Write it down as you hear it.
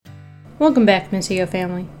Welcome back, Missio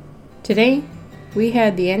family. Today, we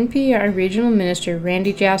had the NPR Regional Minister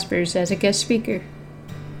Randy Japsers as a guest speaker.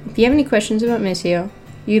 If you have any questions about Missio,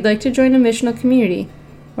 you'd like to join a missional community,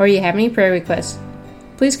 or you have any prayer requests,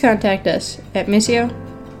 please contact us at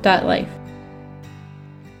missio.life.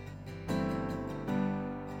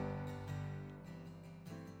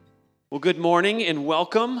 Well, good morning and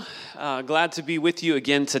welcome. Glad to be with you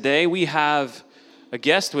again today. We have a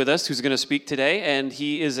guest with us who's going to speak today, and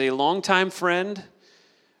he is a longtime friend,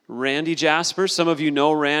 Randy Jaspers. Some of you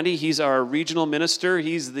know Randy. He's our regional minister.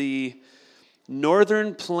 He's the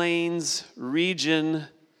Northern Plains region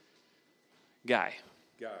guy.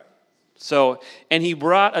 So, and he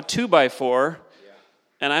brought a 2x4,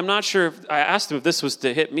 and I'm not sure I asked him if this was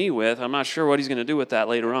to hit me with. I'm not sure what he's going to do with that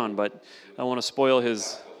later on, but I want to spoil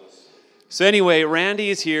his... So anyway, Randy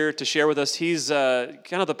is here to share with us. He's kind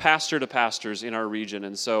of the pastor to pastors in our region,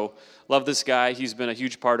 and so love this guy. He's been a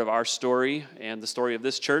huge part of our story and the story of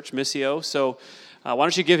this church, Missio. So why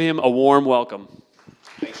don't you give him a warm welcome?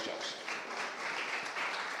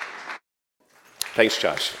 Thanks,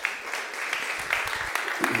 Josh.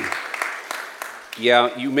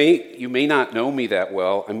 Yeah, you may not know me that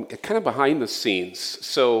well. I'm kind of behind the scenes.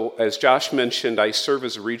 So as Josh mentioned, I serve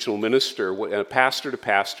as a regional minister, a pastor to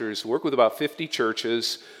pastors, work with about 50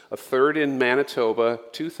 churches, a third in Manitoba,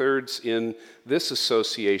 2/3 in this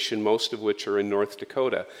association, most of which are in North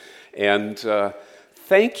Dakota. And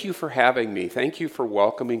thank you for having me. Thank you for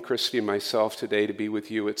welcoming Christy and myself today to be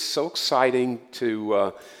with you. It's so exciting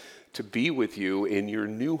to be with you in your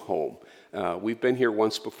new home. We've been here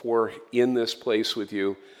once before in this place with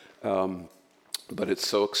you, but it's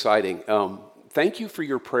so exciting. Thank you for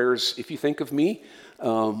your prayers. If you think of me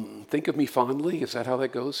fondly. Is that how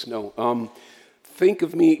that goes? No. Think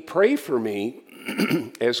of me, pray for me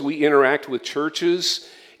as we interact with churches.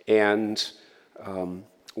 And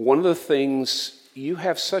one of the things, you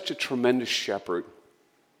have such a tremendous shepherd.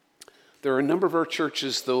 There are a number of our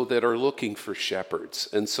churches, though, that are looking for shepherds.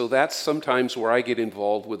 And so that's sometimes where I get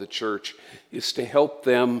involved with a church, is to help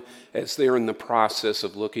them as they're in the process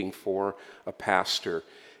of looking for a pastor.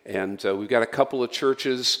 And we've got a couple of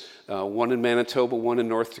churches, one in Manitoba, one in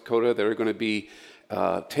North Dakota, that are going to be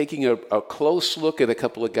taking a close look at a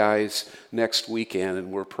couple of guys next weekend,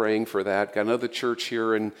 and we're praying for that. Got another church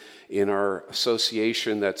here in our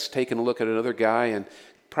association that's taking a look at another guy, and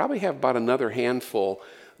probably have about another handful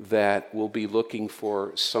that will be looking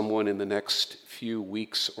for someone in the next few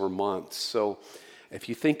weeks or months. So if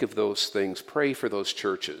you think of those things, pray for those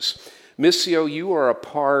churches. Missio, you are a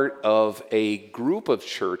part of a group of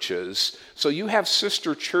churches. So you have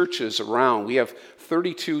sister churches around. We have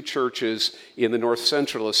 32 churches in the North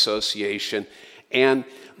Central Association. And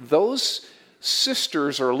those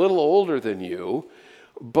sisters are a little older than you,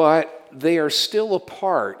 but they are still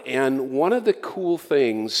apart. And one of the cool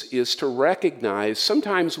things is to recognize,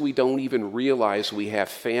 sometimes we don't even realize we have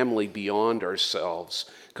family beyond ourselves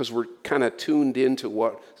because we're kind of tuned into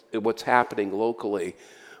what's happening locally.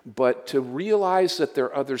 But to realize that there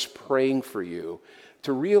are others praying for you,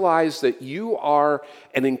 to realize that you are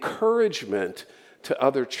an encouragement to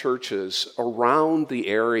other churches around the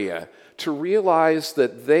area, to realize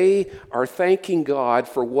that they are thanking God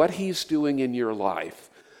for what He's doing in your life.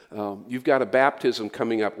 You've got a baptism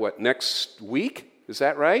coming up, next week? Is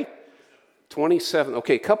that right? 27.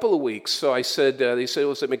 Okay, a couple of weeks. So I said, they said it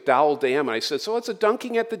was at McDowell Dam, and I said, so it's a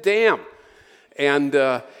dunking at the dam. And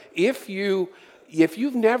if you've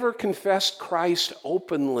never confessed Christ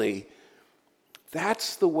openly,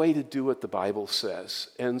 that's the way to do it, the Bible says.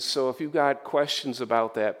 And so if you've got questions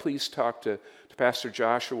about that, please talk to Pastor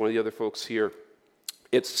Josh or one of the other folks here.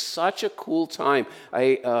 It's such a cool time.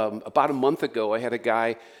 About a month ago, I had a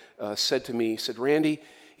guy said to me, he said, Randy,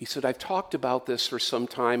 he said, I've talked about this for some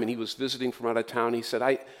time, and he was visiting from out of town. He said,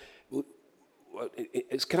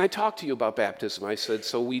 can I talk to you about baptism? I said,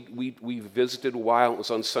 so we visited a while. It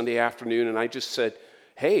was on Sunday afternoon, and I just said,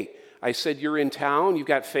 hey, I said, you're in town, you've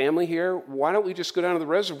got family here, why don't we just go down to the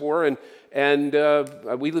reservoir and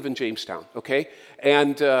we live in Jamestown, okay?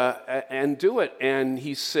 And do it. And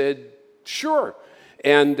he said, sure.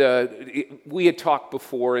 And we had talked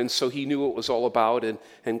before, and so he knew what it was all about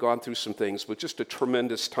and gone through some things, but just a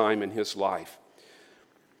tremendous time in his life.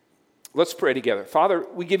 Let's pray together. Father,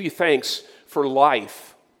 we give you thanks for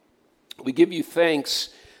life. We give you thanks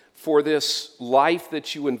for this life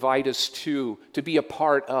that you invite us to be a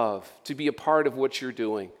part of what you're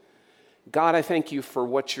doing. God, I thank you for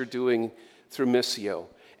what you're doing through Missio.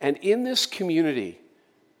 And in this community,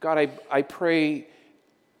 God, I pray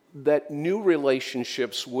that new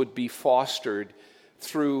relationships would be fostered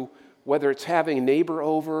through whether it's having a neighbor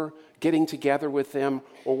over, getting together with them,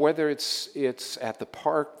 or whether it's at the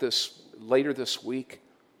park later this week,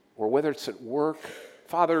 or whether it's at work.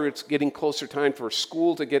 Father, it's getting closer time for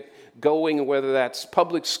school to get going, whether that's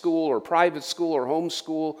public school or private school or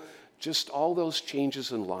homeschool, just all those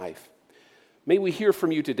changes in life. May we hear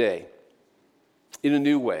from you today in a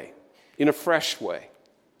new way, in a fresh way,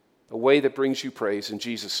 a way that brings you praise in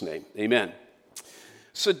Jesus' name. Amen.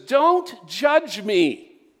 So don't judge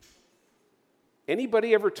me.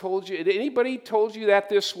 Anybody told you that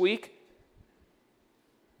this week?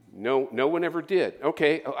 No one ever did.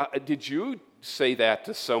 Okay, did you say that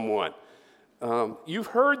to someone? You've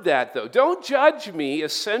heard that, though. Don't judge me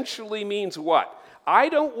essentially means what? I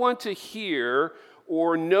don't want to hear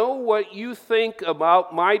or know what you think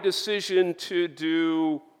about my decision to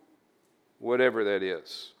do whatever that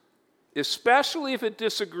is, especially if it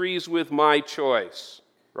disagrees with my choice,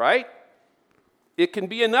 right? It can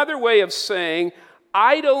be another way of saying,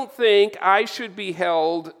 I don't think I should be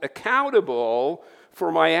held accountable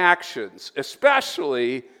for my actions,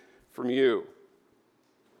 especially from you.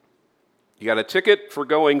 You got a ticket for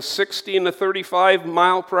going 60 in the 35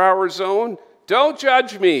 mile per hour zone? Don't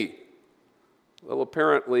judge me. Well,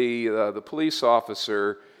 apparently the police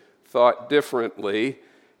officer thought differently,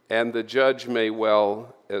 and the judge may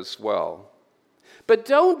well as well. But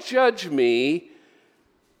don't judge me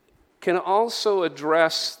can also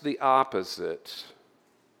address the opposite,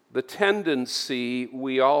 the tendency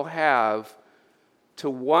we all have to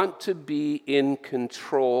want to be in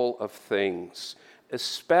control of things,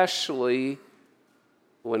 especially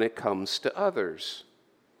when it comes to others.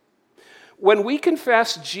 When we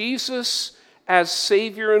confess Jesus as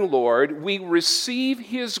Savior and Lord, we receive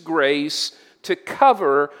His grace to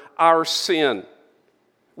cover our sin.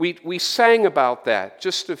 We sang about that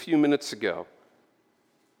just a few minutes ago.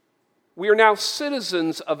 We are now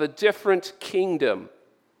citizens of a different kingdom,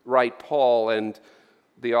 write Paul and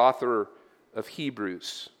the author of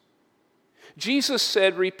Hebrews. Jesus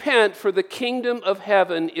said, repent, for the kingdom of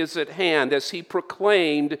heaven is at hand, as He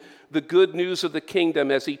proclaimed the good news of the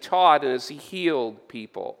kingdom, as He taught and as He healed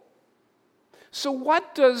people. So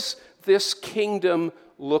what does this kingdom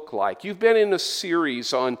look like? You've been in a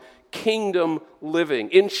series on kingdom living.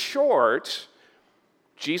 In short,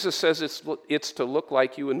 Jesus says it's to look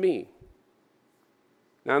like you and me.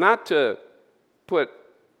 Now, not to put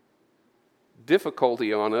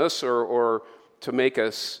difficulty on us or to make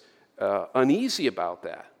us uneasy about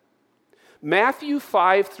that. Matthew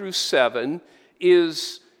 5 through 7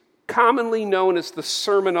 is commonly known as the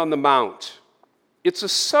Sermon on the Mount. It's a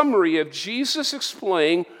summary of Jesus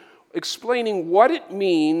explaining what it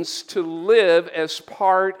means to live as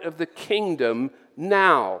part of the kingdom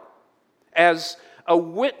now, as a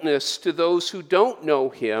witness to those who don't know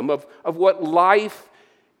Him of what life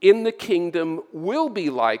in the kingdom will be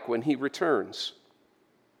like when He returns.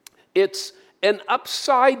 It's an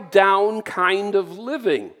upside-down kind of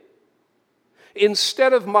living.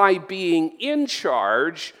 Instead of my being in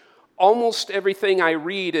charge, almost everything I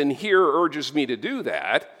read and hear urges me to do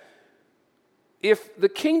that. If the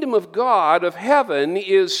kingdom of God, of heaven,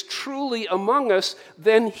 is truly among us,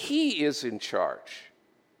 then He is in charge,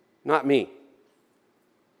 not me.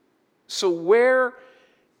 So where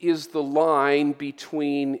is the line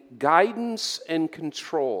between guidance and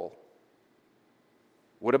control?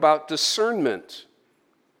 What about discernment?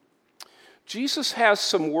 Jesus has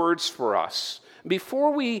some words for us.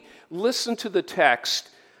 Before we listen to the text,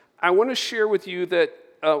 I want to share with you that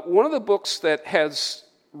one of the books that has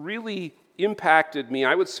really impacted me,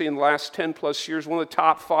 I would say in the last 10 plus years, one of the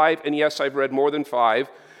top 5, and yes, I've read more than 5,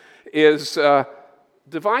 is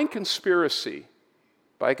Divine Conspiracy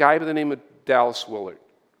by a guy by the name of Dallas Willard.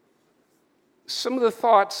 Some of the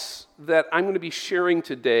thoughts that I'm going to be sharing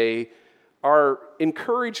today are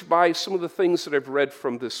encouraged by some of the things that I've read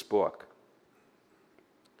from this book.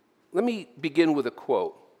 Let me begin with a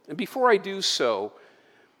quote. And before I do so,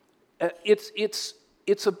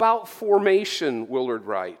 it's about formation, Willard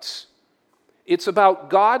writes. It's about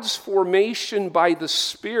God's formation by the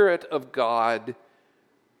Spirit of God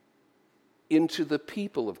into the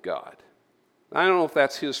people of God. I don't know if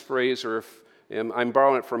that's his phrase or if I'm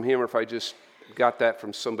borrowing it from him or if I just got that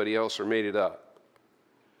from somebody else or made it up.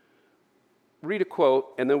 Read a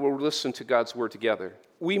quote, and then we'll listen to God's word together.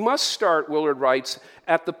 We must start, Willard writes,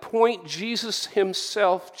 at the point Jesus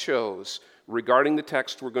Himself chose regarding the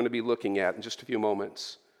text we're going to be looking at in just a few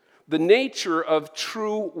moments. The nature of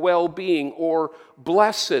true well-being or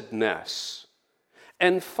blessedness.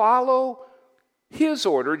 And follow His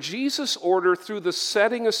order, Jesus' order, through the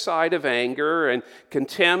setting aside of anger and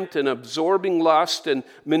contempt and absorbing lust and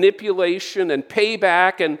manipulation and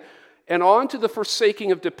payback and on to the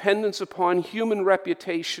forsaking of dependence upon human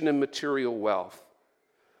reputation and material wealth.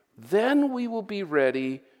 Then we will be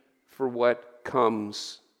ready for what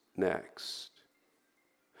comes next.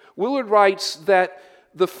 Willard writes that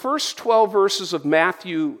the first 12 verses of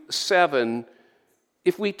Matthew 7,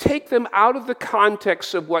 if we take them out of the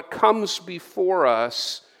context of what comes before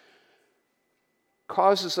us,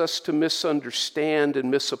 causes us to misunderstand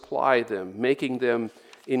and misapply them, making them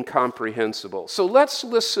incomprehensible. So let's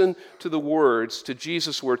listen to the words, to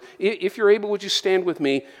Jesus' word. If you're able, would you stand with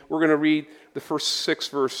me? We're going to read the first 6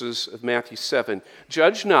 verses of Matthew 7.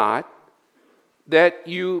 Judge not, that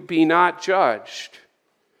you be not judged.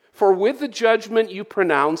 For with the judgment you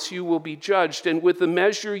pronounce, you will be judged, and with the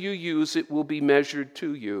measure you use, it will be measured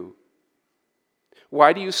to you.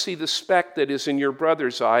 Why do you see the speck that is in your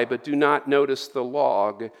brother's eye, but do not notice the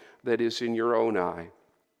log that is in your own eye?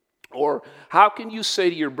 Or how can you say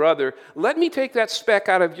to your brother, let me take that speck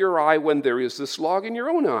out of your eye when there is this log in your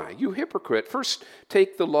own eye? You hypocrite, first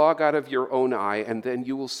take the log out of your own eye, and then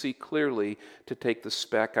you will see clearly to take the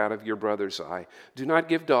speck out of your brother's eye. Do not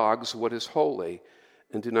give dogs what is holy,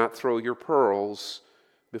 and do not throw your pearls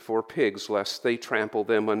before pigs, lest they trample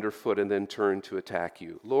them underfoot and then turn to attack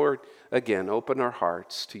you. Lord, again, open our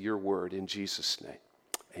hearts to your word in Jesus' name.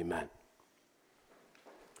 Amen.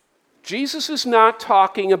 Jesus is not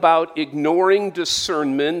talking about ignoring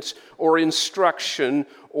discernment or instruction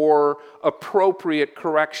or appropriate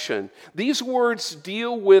correction. These words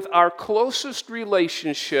deal with our closest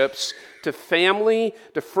relationships to family,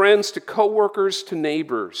 to friends, to coworkers, to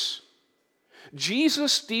neighbors.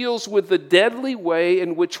 Jesus deals with the deadly way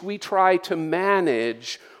in which we try to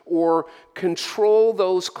manage or control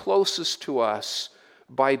those closest to us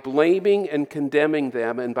by blaming and condemning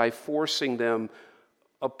them and by forcing them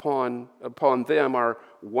upon them our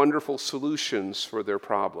wonderful solutions for their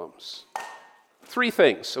problems. 3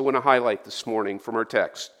 things I want to highlight this morning from our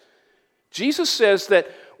text. Jesus says that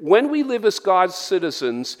when we live as God's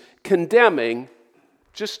citizens, condemning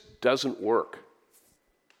just doesn't work.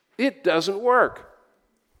 It doesn't work.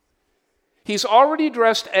 He's already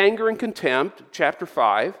addressed anger and contempt, chapter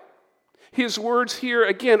 5. His words here,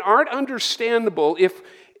 again, aren't understandable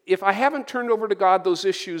if I haven't turned over to God those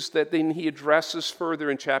issues that then he addresses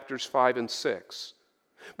further in chapters 5 and 6.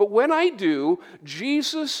 But when I do,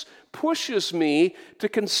 Jesus pushes me to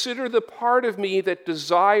consider the part of me that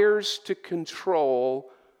desires to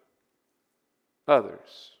control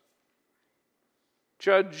others.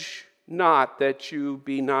 Judge not that you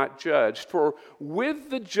be not judged. For with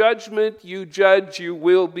the judgment you judge, you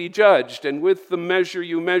will be judged. And with the measure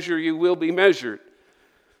you measure, you will be measured.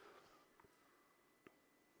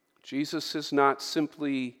 Jesus is not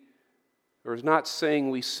saying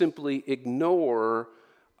we simply ignore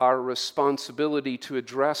our responsibility to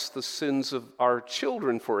address the sins of our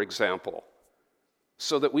children, for example,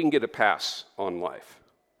 so that we can get a pass on life.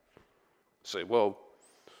 Say, well,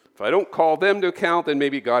 if I don't call them to account, then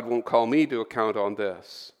maybe God won't call me to account on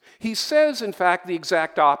this. He says, in fact, the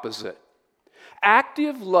exact opposite.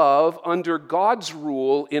 Active love under God's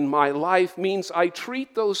rule in my life means I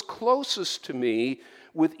treat those closest to me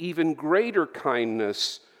with even greater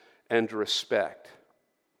kindness and respect.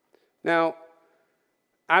 Now,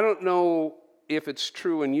 I don't know if it's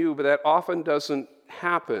true in you, but that often doesn't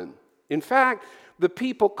happen. In fact, the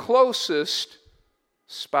people closest,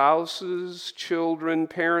 spouses, children,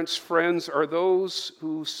 parents, friends, are those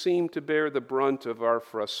who seem to bear the brunt of our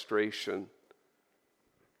frustration.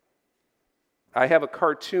 I have a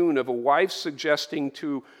cartoon of a wife suggesting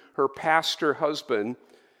to her pastor husband,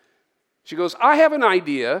 she goes, I have an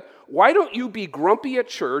idea. Why don't you be grumpy at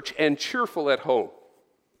church and cheerful at home?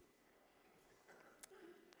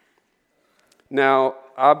 Now,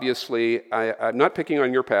 obviously, I'm not picking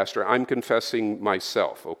on your pastor. I'm confessing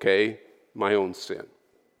myself, okay? My own sin.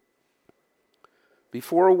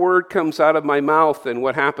 Before a word comes out of my mouth, then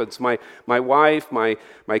what happens? My wife, my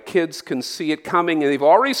kids can see it coming, and they've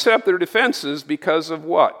already set up their defenses because of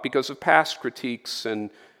what? Because of past critiques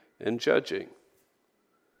and judging.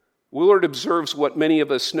 Willard observes what many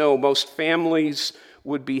of us know. Most families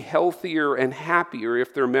would be healthier and happier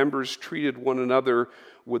if their members treated one another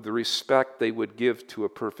with the respect they would give to a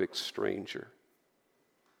perfect stranger.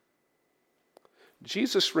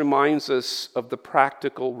 Jesus reminds us of the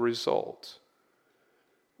practical result.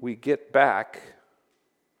 We get back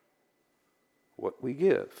what we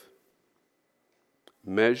give.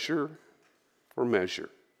 Measure for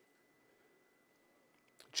measure.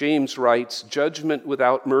 James writes, judgment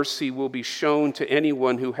without mercy will be shown to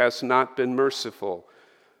anyone who has not been merciful,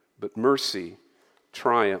 but mercy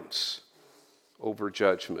triumphs over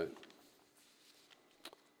judgment.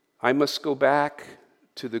 I must go back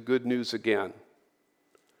to the good news again.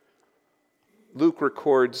 Luke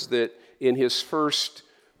records that in his first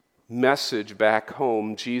message back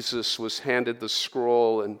home, Jesus was handed the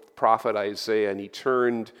scroll and prophet Isaiah, and he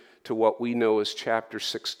turned to what we know as chapter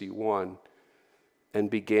 61 and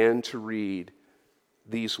began to read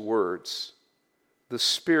these words. The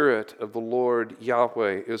Spirit of the Lord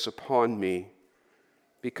Yahweh is upon me,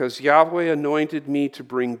 because Yahweh anointed me to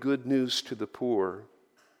bring good news to the poor.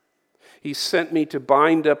 He sent me to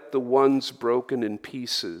bind up the ones broken in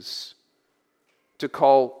pieces, to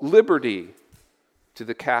call liberty to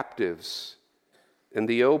the captives, and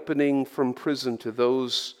the opening from prison to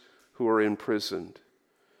those who are imprisoned,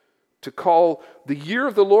 to call the year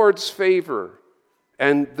of the Lord's favor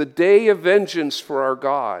and the day of vengeance for our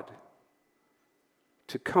God,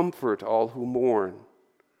 to comfort all who mourn.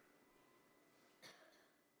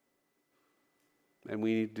 And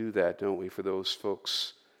we need to do that, don't we, for those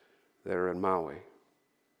folks that are in Maui.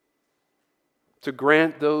 To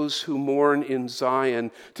grant those who mourn in Zion,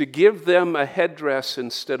 to give them a headdress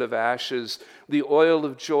instead of ashes, the oil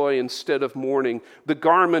of joy instead of mourning, the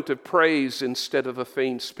garment of praise instead of a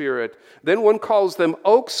faint spirit. Then one calls them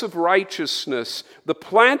oaks of righteousness, the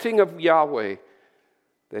planting of Yahweh,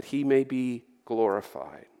 that he may be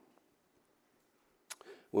glorified.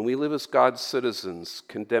 When we live as God's citizens,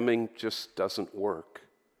 condemning just doesn't work.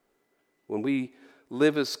 When we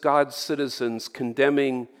live as God's citizens,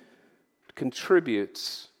 condemning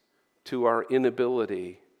contributes to our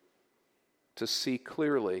inability to see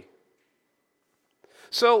clearly.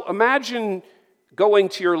 So imagine going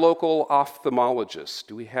to your local ophthalmologist.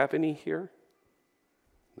 Do we have any here?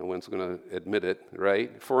 No one's going to admit it,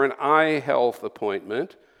 right? For an eye health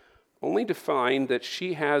appointment, only to find that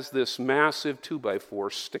she has this massive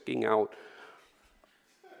 2x4 sticking out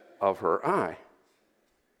of her eye.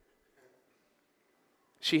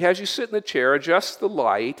 She has you sit in the chair, adjust the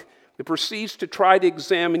light, and proceeds to try to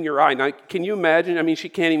examine your eye. Now, can you imagine? I mean, she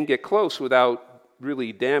can't even get close without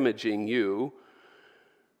really damaging you.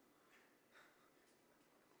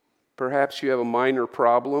 Perhaps you have a minor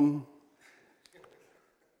problem.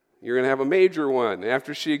 You're going to have a major one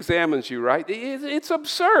after she examines you, right? It's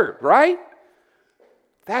absurd, right?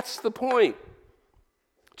 That's the point.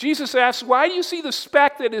 Jesus asks, why do you see the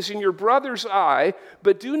speck that is in your brother's eye,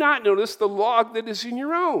 but do not notice the log that is in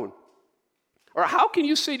your own? Or how can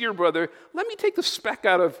you say to your brother, let me take the speck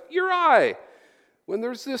out of your eye, when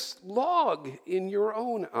there's this log in your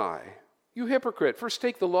own eye? You hypocrite, first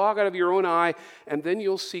take the log out of your own eye, and then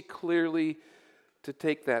you'll see clearly to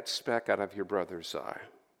take that speck out of your brother's eye.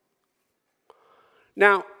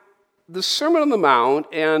 Now, the Sermon on the Mount,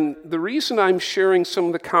 and the reason I'm sharing some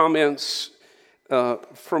of the comments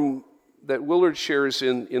from that Willard shares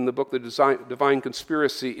in the book, The Divine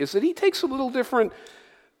Conspiracy, is that he takes a little different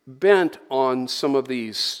bent on some of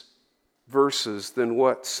these verses than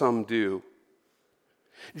what some do.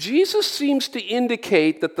 Jesus seems to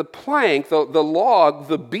indicate that the plank, the log,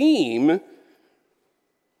 the beam,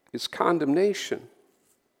 is condemnation.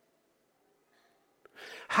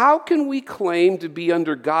 How can we claim to be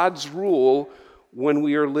under God's rule when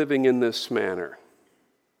we are living in this manner?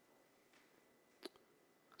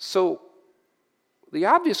 So, the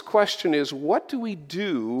obvious question is, what do we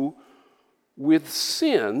do with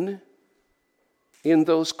sin in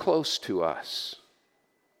those close to us?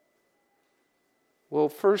 Well,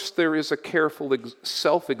 first there is a careful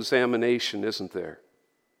self-examination, isn't there?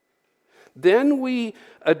 Then we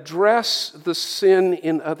address the sin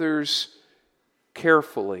in others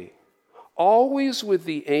carefully, always with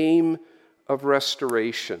the aim of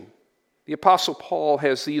restoration. The Apostle Paul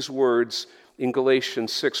has these words in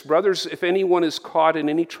Galatians 6. Brothers, if anyone is caught in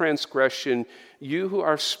any transgression, you who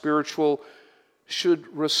are spiritual should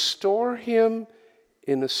restore him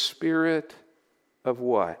in a spirit of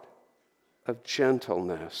what? Of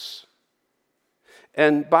gentleness.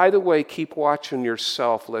 And by the way, keep watch on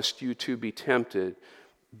yourself, lest you too be tempted.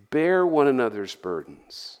 Bear one another's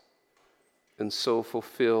burdens, and so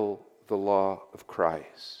fulfill the law of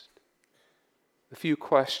Christ. A few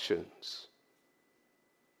questions.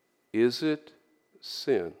 Is it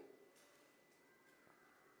sin?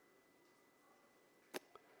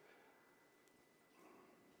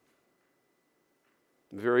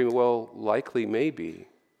 Very well likely maybe.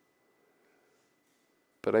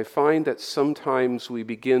 But I find that sometimes we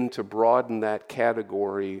begin to broaden that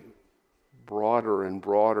category broader and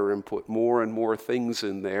broader and put more and more things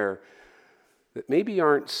in there that maybe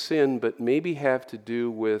aren't sin, but maybe have to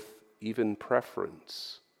do with even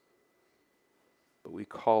preference. But we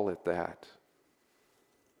call it that.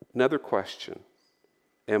 Another question.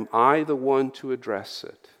 Am I the one to address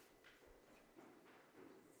it?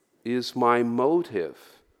 is my motive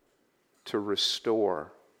to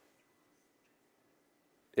restore?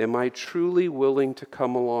 Am I truly willing to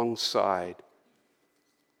come alongside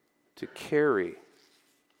to carry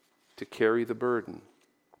the burden?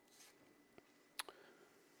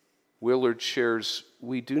 Willard shares,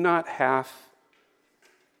 we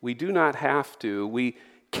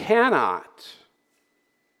cannot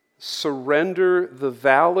surrender the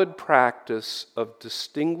valid practice of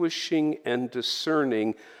distinguishing and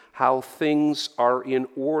discerning how things are in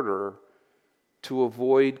order to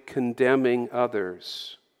avoid condemning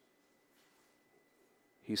others.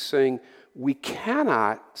 He's saying we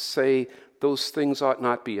cannot say those things ought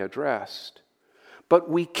not be addressed, but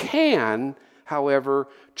we can, however,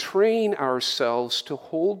 train ourselves to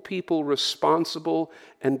hold people responsible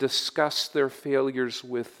and discuss their failures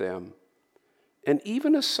with them, and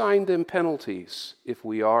even assign them penalties if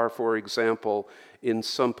we are, for example, in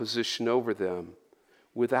some position over them,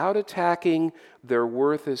 without attacking their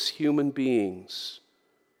worth as human beings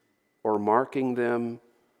or marking them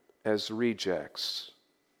as rejects.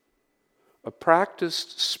 A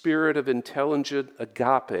practiced spirit of intelligent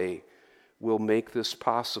agape will make this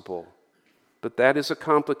possible. But that is a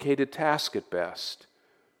complicated task at best.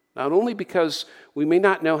 Not only because we may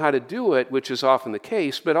not know how to do it, which is often the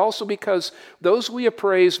case, but also because those we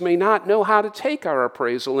appraise may not know how to take our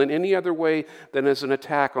appraisal in any other way than as an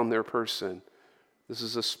attack on their person. This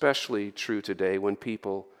is especially true today when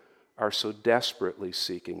people are so desperately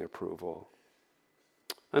seeking approval.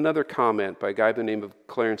 Another comment by a guy by the name of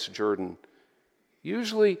Clarence Jordan.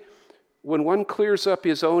 Usually, when one clears up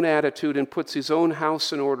his own attitude and puts his own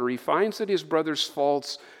house in order, he finds that his brother's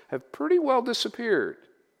faults have pretty well disappeared.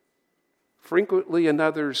 Frequently,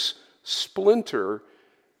 another's splinter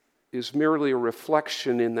is merely a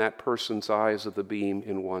reflection in that person's eyes of the beam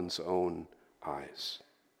in one's own eyes.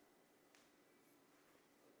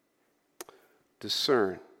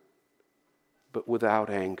 Discern, but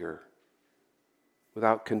without anger,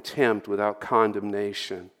 without contempt, without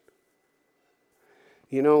condemnation.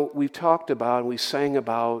 You know, we've talked about and we sang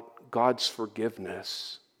about God's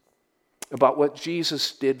forgiveness, about what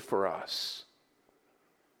Jesus did for us.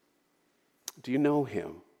 Do you know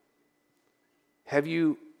him? Have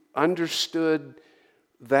you understood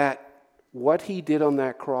that what he did on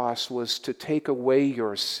that cross was to take away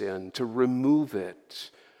your sin, to remove it?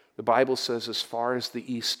 The Bible says as far as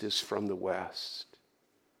the east is from the west,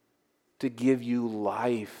 to give you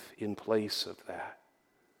life in place of that.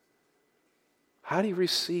 How do you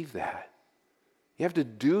receive that? You have to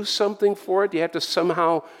do something for it? You have to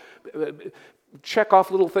somehow check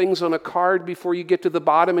off little things on a card before you get to the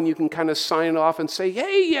bottom and you can kind of sign off and say,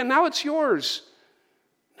 hey, yeah, now it's yours.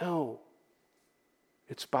 No.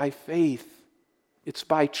 It's by faith. It's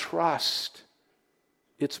by trust.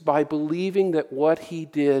 It's by believing that what he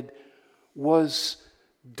did was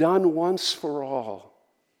done once for all.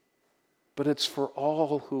 But it's for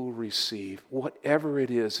all who receive, whatever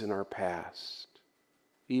it is in our past.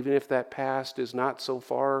 Even if that past is not so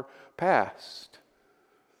far past.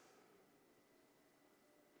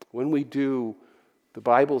 When we do, the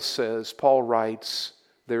Bible says, Paul writes,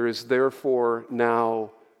 there is therefore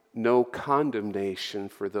now no condemnation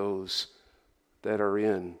for those that are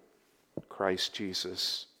in Christ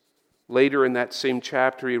Jesus. Later in that same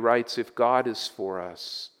chapter he writes, if God is for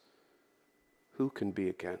us, who can be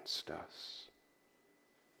against us?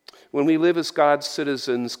 When we live as God's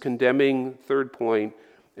citizens, condemning, third point,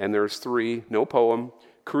 and there's three, no poem,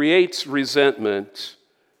 creates resentment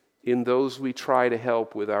in those we try to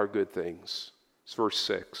help with our good things. It's verse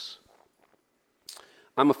 6.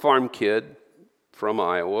 I'm a farm kid from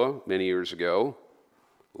Iowa many years ago.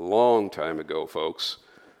 Long time ago, folks.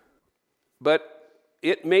 But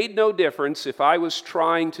it made no difference if I was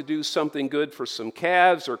trying to do something good for some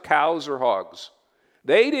calves or cows or hogs.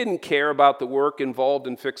 They didn't care about the work involved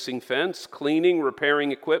in fixing fence, cleaning,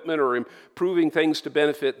 repairing equipment, or improving things to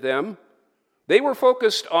benefit them. They were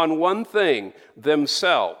focused on one thing,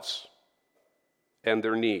 themselves and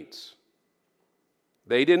their needs.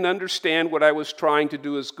 They didn't understand what I was trying to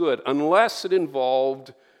do as good unless it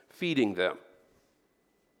involved feeding them.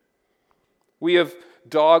 We have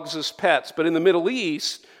dogs as pets, but in the Middle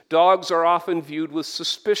East, dogs are often viewed with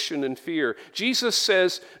suspicion and fear. Jesus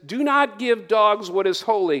says, do not give dogs what is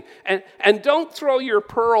holy, and don't throw your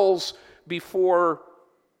pearls before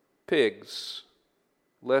pigs,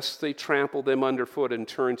 lest they trample them underfoot and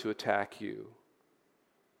turn to attack you.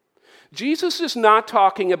 Jesus is not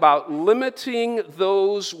talking about limiting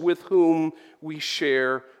those with whom we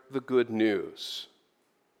share the good news.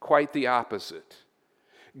 Quite the opposite.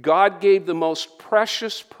 God gave the most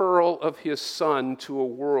precious pearl of his Son to a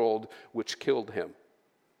world which killed him.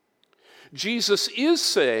 Jesus is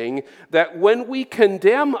saying that when we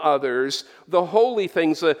condemn others, the holy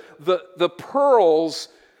things, the pearls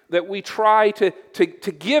that we try to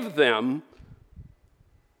give them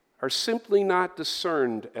are simply not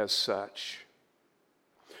discerned as such.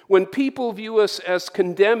 When people view us as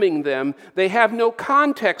condemning them, they have no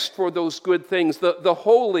context for those good things, the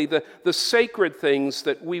holy, the sacred things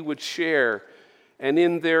that we would share. And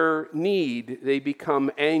in their need, they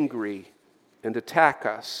become angry and attack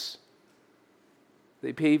us.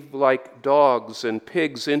 They behave like dogs and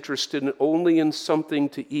pigs interested only in something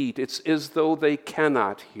to eat. It's as though they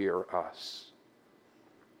cannot hear us.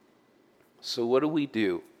 So what do we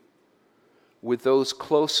do with those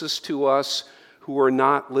closest to us who are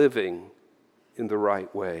not living in the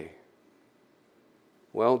right way?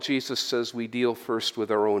 Well, Jesus says we deal first with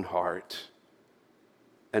our own heart,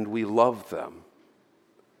 and we love them.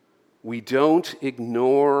 We don't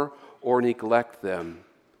ignore or neglect them.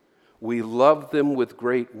 We love them with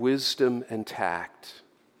great wisdom and tact.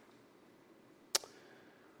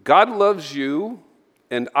 God loves you,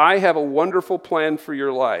 and I have a wonderful plan for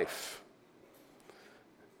your life.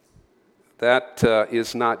 That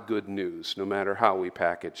is not good news, no matter how we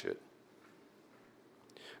package it.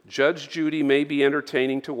 Judge Judy may be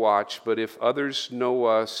entertaining to watch, but if others know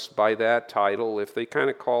us by that title, if they kind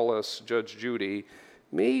of call us Judge Judy,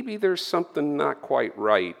 maybe there's something not quite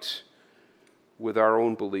right with our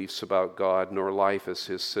own beliefs about God nor life as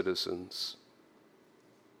His citizens.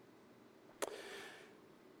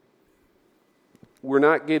 We're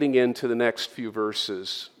not getting into the next few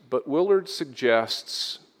verses, but Willard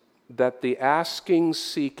suggests that the asking,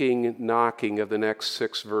 seeking, knocking of the next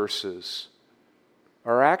 6 verses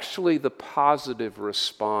are actually the positive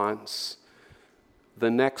response, the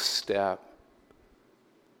next step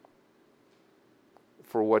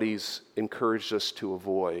for what he's encouraged us to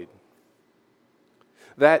avoid.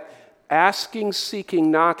 That asking,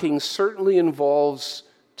 seeking, knocking certainly involves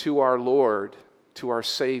to our Lord, to our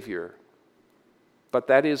Savior, but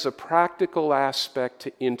that is a practical aspect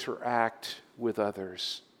to interact with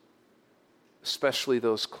others, especially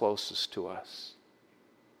those closest to us.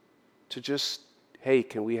 To just, hey,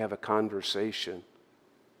 can we have a conversation?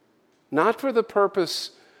 Not for the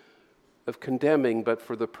purpose of condemning, but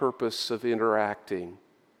for the purpose of interacting,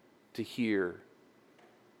 to hear.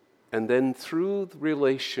 And then through the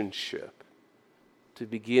relationship, to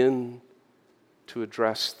begin to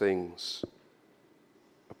address things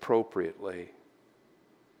appropriately.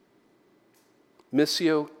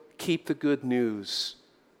 Missio, keep the good news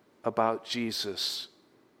about Jesus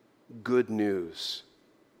good news.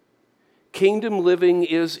 Kingdom living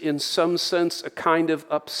is, in some sense, a kind of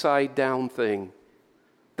upside-down thing.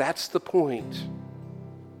 That's the point.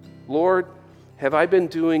 Lord, have I been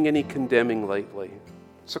doing any condemning lately?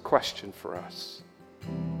 It's a question for us.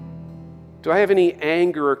 Do I have any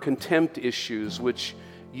anger or contempt issues which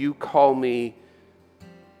you call me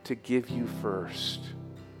to give you first?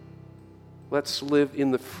 Let's live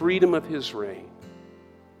in the freedom of His reign.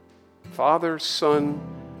 Father, Son,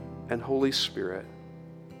 and Holy Spirit,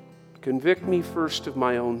 convict me first of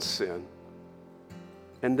my own sin.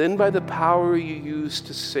 And then by the power you use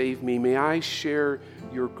to save me, may I share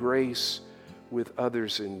your grace with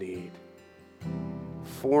others in need.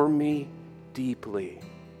 Form me deeply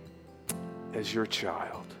as your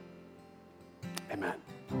child. Amen.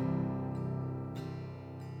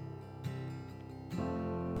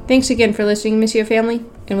 Thanks again for listening, Missio family,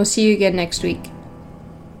 and we'll see you again next week.